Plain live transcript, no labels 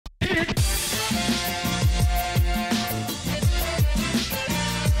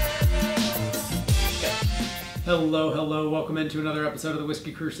Hello, hello. Welcome into another episode of the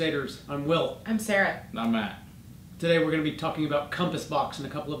Whiskey Crusaders. I'm Will. I'm Sarah. And I'm Matt. Today we're going to be talking about Compass Box and a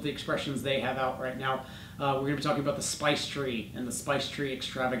couple of the expressions they have out right now. We're going to be talking about the Spicetree and the Spicetree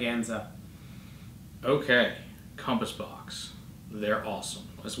Extravaganza. Okay, Compass Box. They're awesome.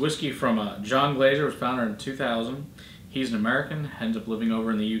 This whiskey from John Glazer was founded in 2000. He's an American, ends up living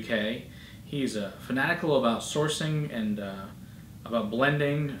over in the UK. He's fanatical about sourcing and about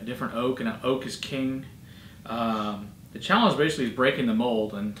blending a different oak, and an oak is king. The challenge basically is breaking the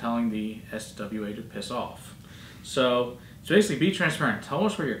mold and telling the SWA to piss off. So it's basically be transparent. Tell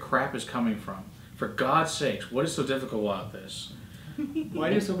us where your crap is coming from. For God's sakes, what is so difficult about this?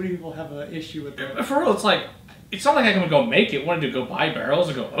 Why do so many people have an issue with that? For real, it's not like I can go make it. Wanted to go buy barrels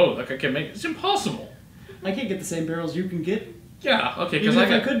and go, oh, like I can make it. It's impossible. I can't get the same barrels you can get. Yeah, okay, because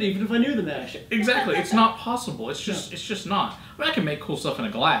I couldn't, even if I knew the mash. Exactly, it's not possible. It's just not. I mean, I can make cool stuff in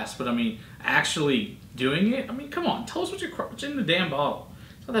a glass, but I mean, actually doing it. I mean, come on, tell us what's in the damn bottle.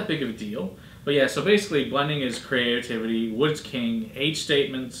 It's not that big of a deal. But yeah, so basically, blending is creativity. Wood's king. Age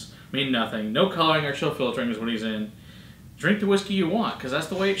statements mean nothing. No coloring or chill filtering is what he's in. Drink the whiskey you want, because that's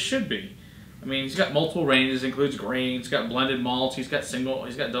the way it should be. I mean, he's got multiple ranges, includes grains, he's got blended malts, he's got single,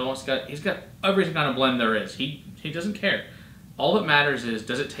 he's got double, he's got every kind of blend there is. He doesn't care. All that matters is,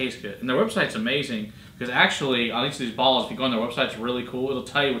 does it taste good? And their website's amazing, because actually, on each of these bottles, if you go on their website, it's really cool. It'll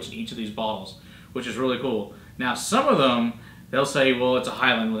tell you what's in each of these bottles, which is really cool. Now, some of them, they'll say, well, it's a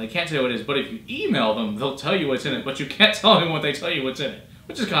Highland. Well, they can't tell you what it is, but if you email them, they'll tell you what's in it, but you can't tell them what they tell you what's in it,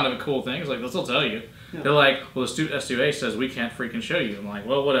 which is kind of a cool thing. It's like, they'll still tell you. Yeah. They're like, well, the SWA says we can't freaking show you. I'm like,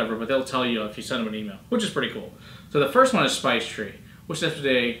 well, whatever, but they'll tell you if you send them an email, which is pretty cool. So the first one is Spicetree, which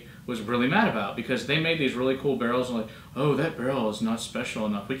SWA was really mad about because they made these really cool barrels and like, oh, that barrel is not special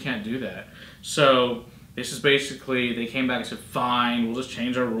enough. We can't do that. So this is basically, they came back and said, fine, we'll just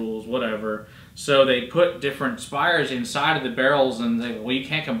change our rules, whatever. So they put different spires inside of the barrels and they, well, you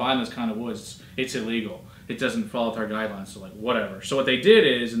can't combine this kind of woods. It's illegal. It doesn't follow our guidelines, so like, whatever. So what they did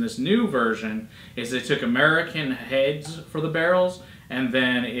is, in this new version, is they took American heads for the barrels, and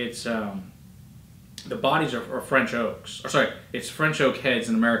then it's, the bodies are French oaks. Or sorry, it's French oak heads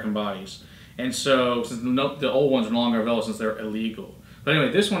and American bodies. And so, since the old ones are no longer available since they're illegal. But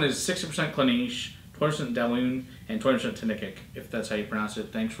anyway, this one is 60% Cliniche, 20% Dalun, and 20% Tinikic, if that's how you pronounce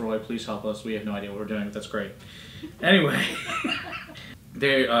it. Thanks, Roy. Please help us. We have no idea what we're doing, but that's great. Anyway.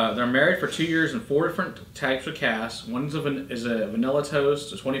 They're married for 2 years in 4 different types of casks. One is a vanilla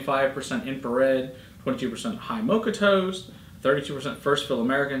toast, 25% infrared, 22% high mocha toast, 32% first fill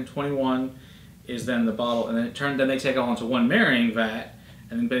American, 21 is then the bottle, and then they take it all into one marrying vat,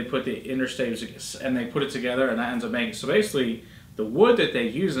 and then they put the interstaves and they put it together, and that ends up making. So basically, the wood that they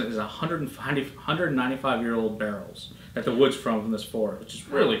use is 195-year-old barrels that the wood's from this forest, which is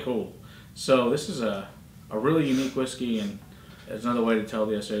really cool. So this is a really unique whiskey, and it's another way to tell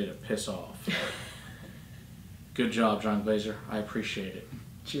the SWA to piss off. Good job, John Glazer. I appreciate it.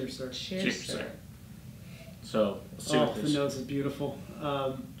 Cheers, sir. Cheers, sir. So, let's see what the this. nose is beautiful.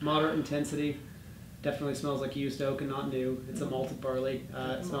 Moderate intensity. Definitely smells like used oak and not new. It's a malted barley.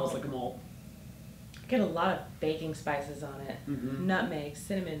 It smells like a malt. Get a lot of baking spices on it. Nutmeg,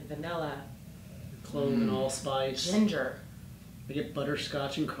 cinnamon, vanilla, Clove and allspice. ginger. We get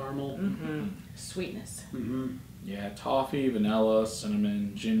butterscotch and caramel. Sweetness. Yeah, toffee, vanilla,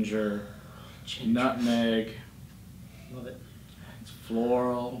 cinnamon, ginger, nutmeg. Love it. It's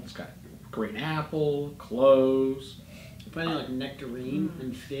floral. It's got green apple, cloves. Finding like nectarine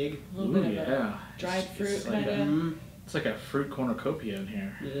and fig. A little bit of yeah. dried fruit, It's like kind of. It's like a fruit cornucopia in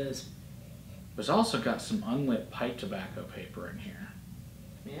here. It is. There's also got some unlit pipe tobacco paper in here.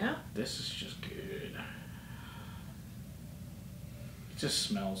 Yeah. This is just good. It just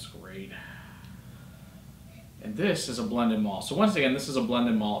smells great. And this is a blended malt. So once again, this is a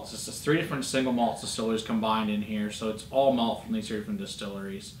blended malt. It's just 3 different single malt distilleries combined in here. So it's all malt from these 3 different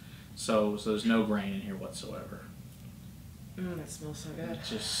distilleries. So there's no grain in here whatsoever. That smells so good. It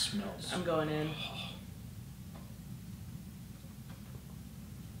just smells. I'm going in.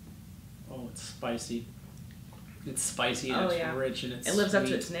 Oh, it's spicy. It's spicy and it's rich and it's It lives up to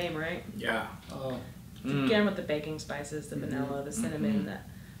sweet. its name, right? Yeah. Oh, Again with the baking spices, the vanilla, the cinnamon, the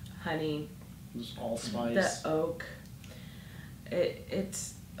honey, it's allspice. the oak.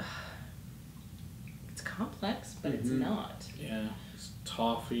 It's complex, but it's not. Yeah. It's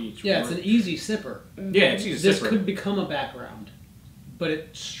toffee. It's an easy sipper. Yeah, it's easy This sipper. could become a background, but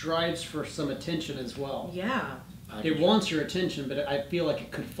it strives for some attention as well. Yeah. It wants your attention, but I feel like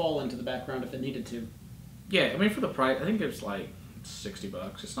it could fall into the background if it needed to. Yeah, I mean, for the price, I think it's like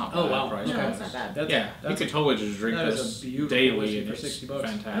 $60. It's not bad. Oh, wow. Price. No, it's not bad. That's you could totally just drink that is this a beautiful daily whiskey and for it's $60.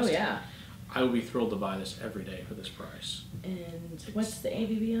 fantastic. Oh yeah. I would be thrilled to buy this every day for this price. And what's the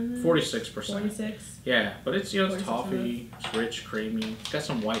ABV on this? 46%. 46. Yeah, but it's, you know, it's 46%. toffee, it's rich, creamy. It's got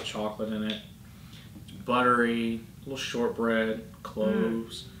some white chocolate in it. It's buttery, a little shortbread,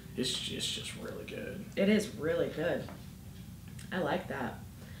 cloves. It's just really good. It is really good. I like that.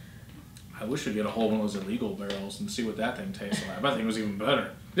 I wish we'd get a hold of one of those illegal barrels and see what that thing tastes like. I bet it was even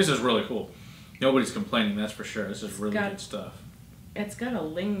better. This is really cool. Nobody's complaining, that's for sure. This is really good stuff. It's got a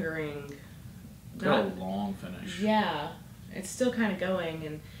lingering... It's got a long finish. Yeah. It's still kind of going,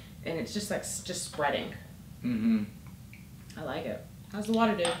 and it's just like just spreading. Mm-hmm. I like it. How's the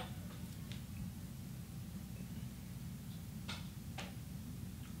water do?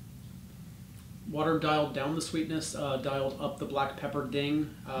 Water dialed down the sweetness, dialed up the black pepper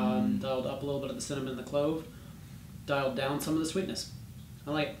ding, dialed up a little bit of the cinnamon and the clove, dialed down some of the sweetness.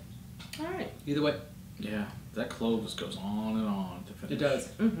 I like it. All right. Either way. Yeah, that clove just goes on and on to finish. It does.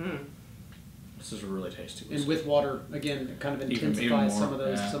 Mm-hmm. This is a really tasty whiskey. And with water, again, it kind of intensifies even more, some of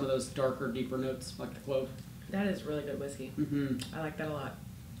yeah. those darker, deeper notes, like the clove. That is really good whiskey. Mm-hmm. I like that a lot.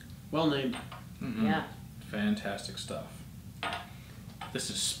 Well named. Mm-hmm. Yeah. Fantastic stuff. This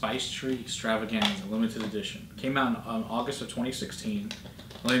is Spicetree Extravaganza, limited edition. Came out in August of 2016.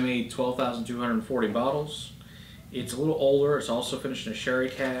 Only made 12,240 bottles. It's a little older. It's also finished in a sherry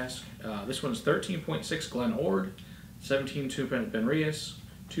cask. This one's 13.6 Glen Ord, 17.2 Benrius,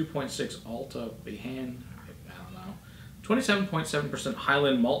 2.6 Alta Behan, I don't know, 27.7%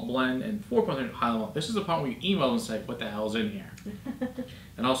 Highland Malt Blend, and 4.3 Highland Malt. This is the part where you email and say, what the hell's in here?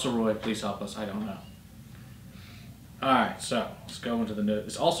 And also, Roy, please help us. I don't know. All right, so let's go into the note.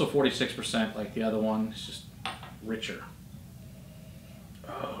 It's also 46% like the other one. It's just richer.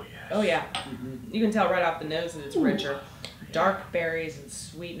 Oh, yes. Oh, yeah. Mm-hmm. You can tell right off the nose that it's richer. Dark berries and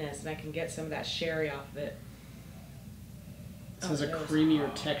sweetness, and I can get some of that sherry off of it. This has a creamier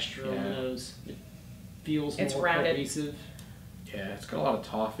texture on the nose. It feels more rounded. cohesive. Yeah, it's got a lot of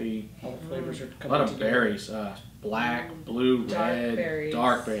toffee. All the flavors are A coming lot of together. berries. Black, blue, Dark red, berries.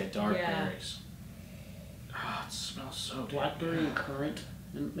 dark Yeah. berries. Oh, it smells so good. Blackberry and currant,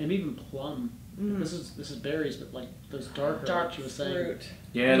 and maybe even plum. This is berries, but like those darker, Dark like you were saying. fruit.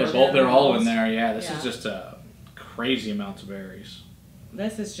 Yeah, Yeah. they're all in there. Yeah, this Yeah. is just a crazy amount of berries.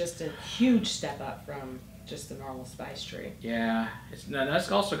 This is just a huge step up from just the normal Spicetree. Yeah,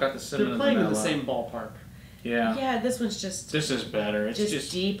 that's also got the cinnamon. They're playing in the vanilla. same ballpark. Yeah. Yeah, this one's just This is better. It's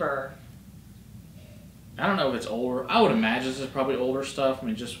just deeper. I don't know if it's older. I would imagine this is probably older stuff. I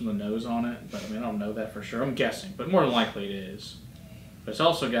mean, just from the nose on it. But I mean, I don't know that for sure. I'm guessing, but more than likely it is. But it's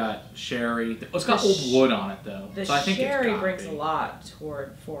also got sherry. It's got old wood on it though, The so I think sherry it's brings a lot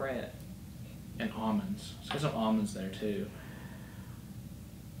for it. And almonds. It's got some almonds there too.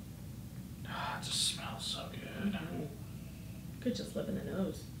 Ah, it just smells so good. Could just live in the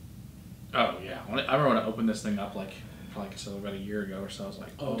nose. Oh yeah, I remember when I opened this thing up like so about a year ago or so. I was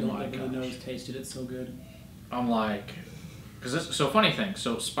like, oh don't my live gosh. in the nose. Tasted it so good. I'm like, because this so funny thing.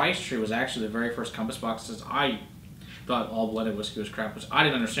 So Spicetree was actually the very first compass boxes. I thought all blended whiskey was crap, which I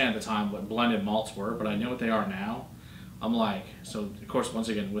didn't understand at the time what blended malts were, but I know what they are now. I'm like, so of course once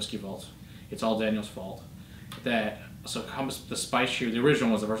again Whiskey Vault, it's all Daniel's fault. The Spicetree, the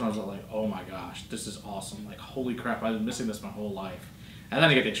original was the first one. I was like, oh my gosh, this is awesome! Like holy crap, I've been missing this my whole life. And then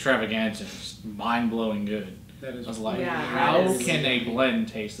I get the Extravaganza, and it's mind blowing good. That is. I was like, Yeah, how that is- can a blend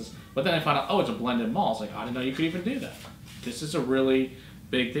taste this? But then I found out, oh, it's a blended malt. I was like, I didn't know you could even do that. This is a really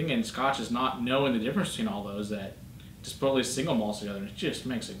big thing, and Scotch is not knowing the difference between all those that just put all these single malts together, and it just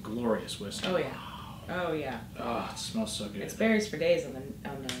makes a glorious whiskey. Oh yeah. Oh yeah. Oh, it smells so good. It's berries for days on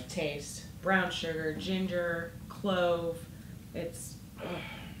the taste. Brown sugar, ginger, clove. It's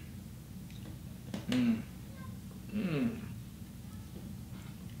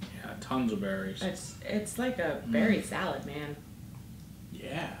Yeah, tons of berries. it's like a berry salad, man.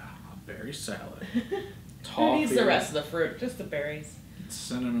 Yeah, a berry salad. Who Toffee. needs the rest of the fruit? Just the berries.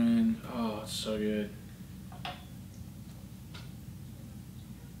 Cinnamon. Oh, it's so good.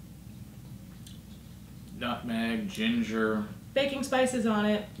 Nutmeg, ginger. Baking spices on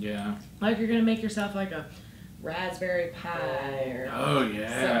it. Yeah. Like you're gonna make yourself like a raspberry pie or Oh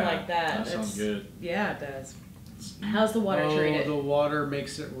yeah. something like that. That sounds good. Yeah, it does. How's the water treated? The water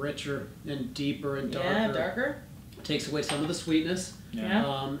makes it richer and deeper and darker. Yeah, darker. Takes away some of the sweetness.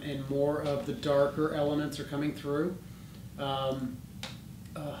 Yeah. And more of the darker elements are coming through.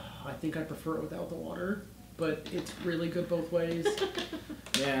 I think I prefer it without the water, but it's really good both ways.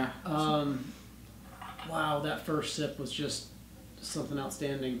 Yeah. Wow, that first sip was just something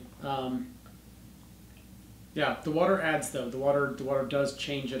outstanding. Yeah, the water adds though. The water does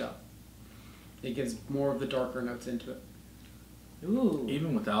change it up. It gives more of the darker notes into it. Ooh.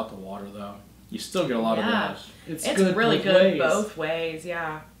 Even without the water, though, you still get a lot of those. It's It's really both good ways. both ways,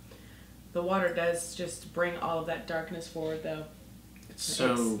 yeah. The water does just bring all of that darkness forward, though. It's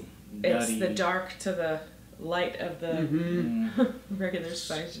so It's nutty. the dark to the light of the Mm. regular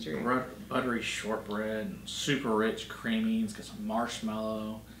Spicetree. Buttery shortbread, and super rich, creamy. It's got some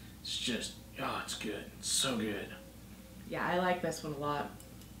marshmallow. It's just, oh, it's good. It's so good. Yeah, I like this one a lot.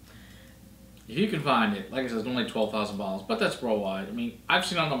 If you can find it, like I said, it's only 12,000 bottles, but that's worldwide. I mean, I've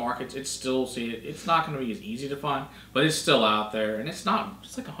seen it on the markets. It's still, it's not going to be as easy to find, but it's still out there, and it's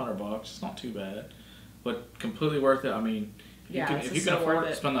like $100. It's not too bad, but completely worth it. I mean, if you can afford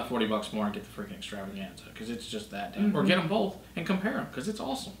it, spend that $40 more and get the freaking Extravaganza, because it's just that damn. Or get them both and compare them, because it's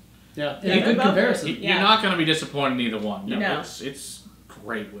awesome. Yeah, Yeah, a good both comparison. good. You're not going to be disappointed in either one. No. It's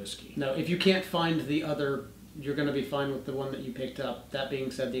great whiskey. No, if you can't find the other, you're going to be fine with the one that you picked up. That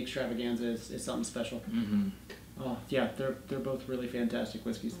being said, the Extravaganza is something special. Mm-hmm. Oh, yeah, they're both really fantastic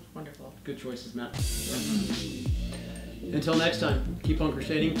whiskeys. Wonderful. Good choices, Matt. Mm-hmm. Until next time, keep on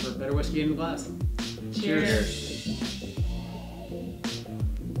crusading for better whiskey in the glass. Cheers.